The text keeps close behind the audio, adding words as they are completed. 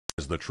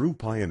the true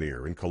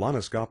pioneer in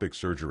colonoscopic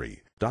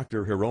surgery,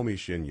 Dr. Hiromi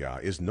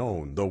Shinya is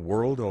known the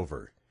world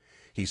over.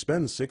 He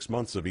spends 6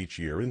 months of each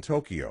year in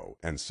Tokyo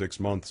and 6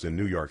 months in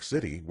New York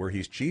City, where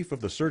he's chief of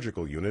the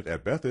surgical unit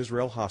at Beth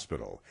Israel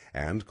Hospital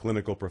and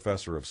clinical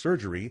professor of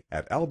surgery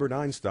at Albert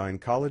Einstein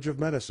College of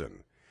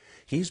Medicine.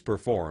 He's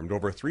performed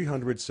over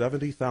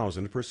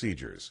 370,000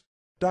 procedures.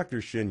 Dr.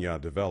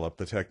 Shinya developed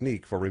the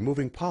technique for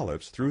removing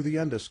polyps through the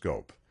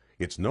endoscope.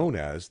 It's known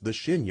as the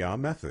Shinya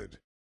method.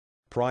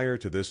 Prior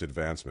to this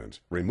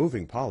advancement,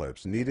 removing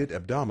polyps needed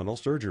abdominal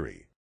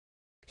surgery.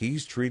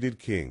 He's treated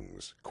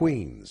kings,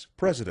 queens,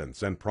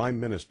 presidents, and prime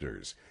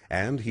ministers,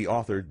 and he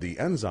authored The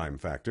Enzyme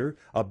Factor,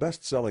 a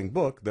best-selling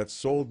book that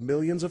sold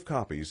millions of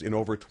copies in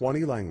over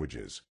 20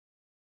 languages.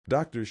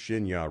 Dr.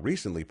 Shinya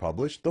recently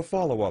published the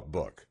follow-up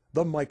book,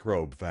 The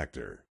Microbe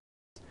Factor.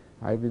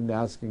 I've been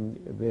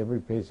asking every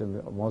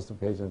patient, most of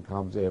the patient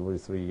comes every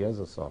 3 years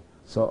or so.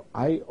 So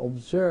I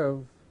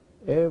observe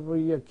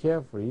every year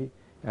carefully,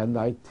 and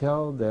I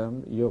tell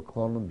them your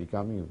colon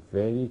becoming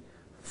very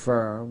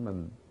firm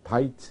and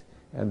tight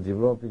and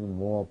developing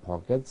more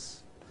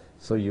pockets,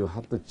 so you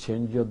have to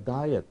change your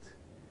diet,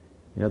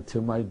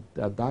 to my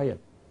diet.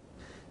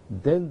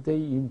 Then they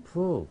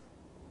improve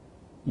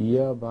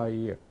year by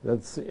year.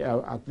 That's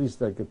at least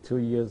like 2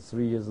 years,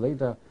 3 years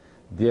later,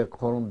 their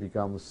colon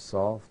becomes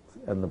soft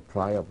and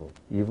pliable.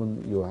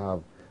 Even you have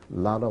a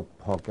lot of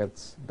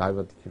pockets,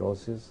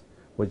 diverticulosis,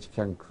 which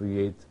can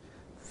create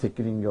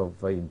thickening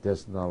of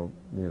intestinal,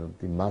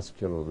 the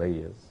muscular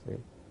layers.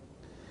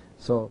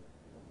 So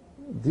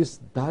this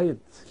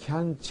diet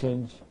can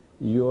change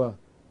your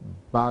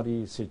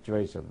body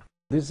situation.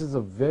 This is a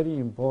very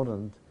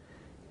important.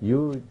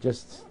 You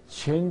just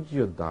change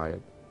your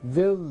diet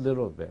very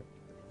little bit.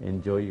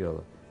 Enjoy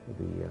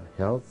the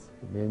health,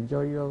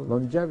 enjoy your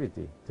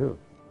longevity too.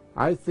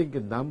 I think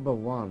number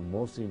one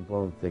most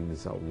important thing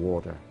is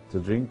water. To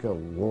drink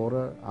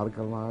water,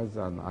 alkalized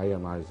and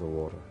ionized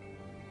water,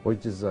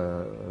 which is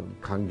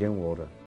Kangen water.